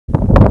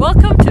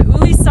Welcome to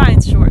Uli's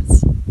Science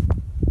Shorts.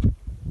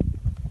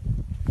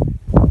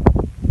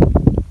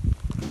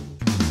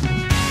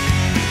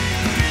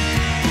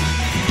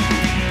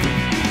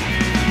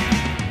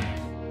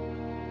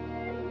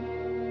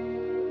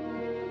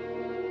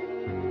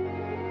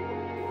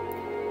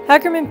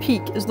 Hagerman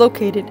Peak is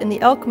located in the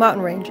Elk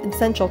Mountain Range in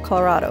central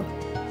Colorado.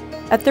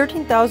 At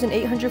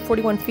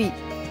 13,841 feet,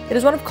 it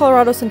is one of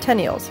Colorado's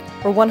centennials,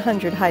 or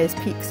 100 highest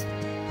peaks.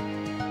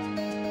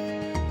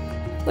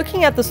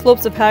 Looking at the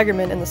slopes of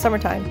Hagerman in the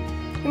summertime,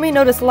 you may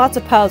notice lots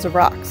of piles of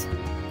rocks.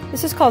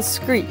 This is called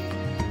scree.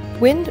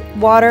 Wind,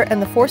 water,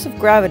 and the force of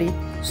gravity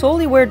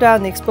slowly wear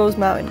down the exposed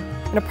mountain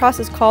in a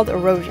process called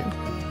erosion.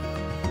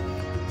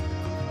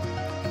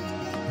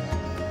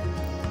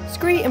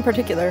 Scree, in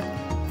particular,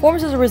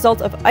 forms as a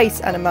result of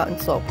ice on a mountain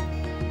slope.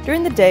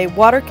 During the day,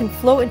 water can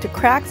flow into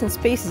cracks and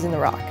spaces in the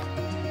rock.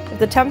 If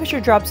the temperature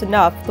drops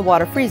enough, the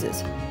water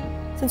freezes.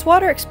 Since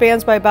water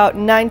expands by about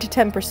 9 to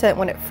 10%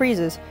 when it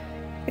freezes,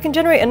 it can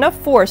generate enough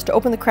force to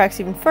open the cracks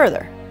even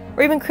further,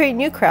 or even create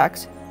new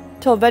cracks,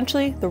 until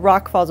eventually the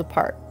rock falls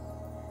apart.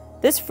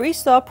 This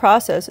freeze-thaw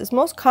process is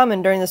most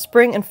common during the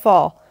spring and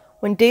fall,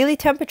 when daily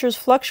temperatures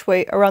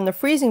fluctuate around the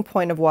freezing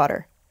point of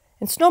water,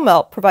 and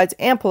snowmelt provides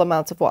ample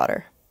amounts of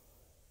water.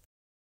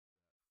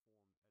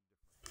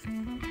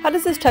 How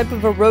does this type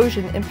of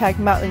erosion impact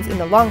mountains in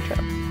the long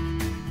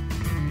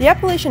term? The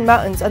Appalachian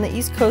Mountains on the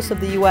east coast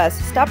of the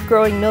US stopped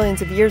growing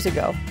millions of years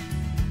ago.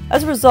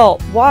 As a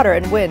result, water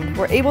and wind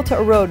were able to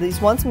erode these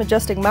once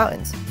majestic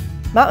mountains,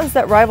 mountains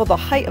that rival the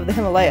height of the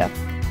Himalaya,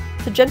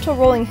 to gentle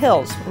rolling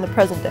hills in the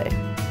present day.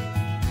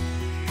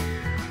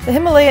 The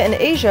Himalaya in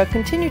Asia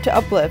continued to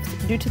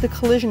uplift due to the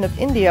collision of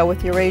India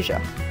with Eurasia,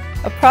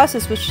 a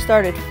process which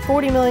started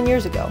 40 million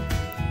years ago.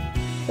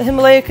 The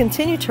Himalaya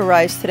continue to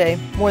rise today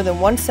more than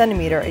 1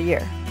 centimeter a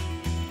year.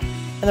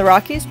 And the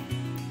Rockies?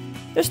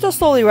 They're still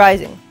slowly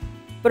rising,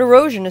 but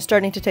erosion is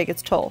starting to take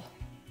its toll.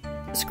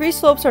 Scree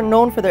slopes are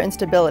known for their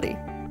instability,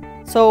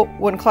 so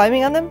when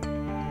climbing on them,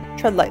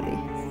 tread lightly.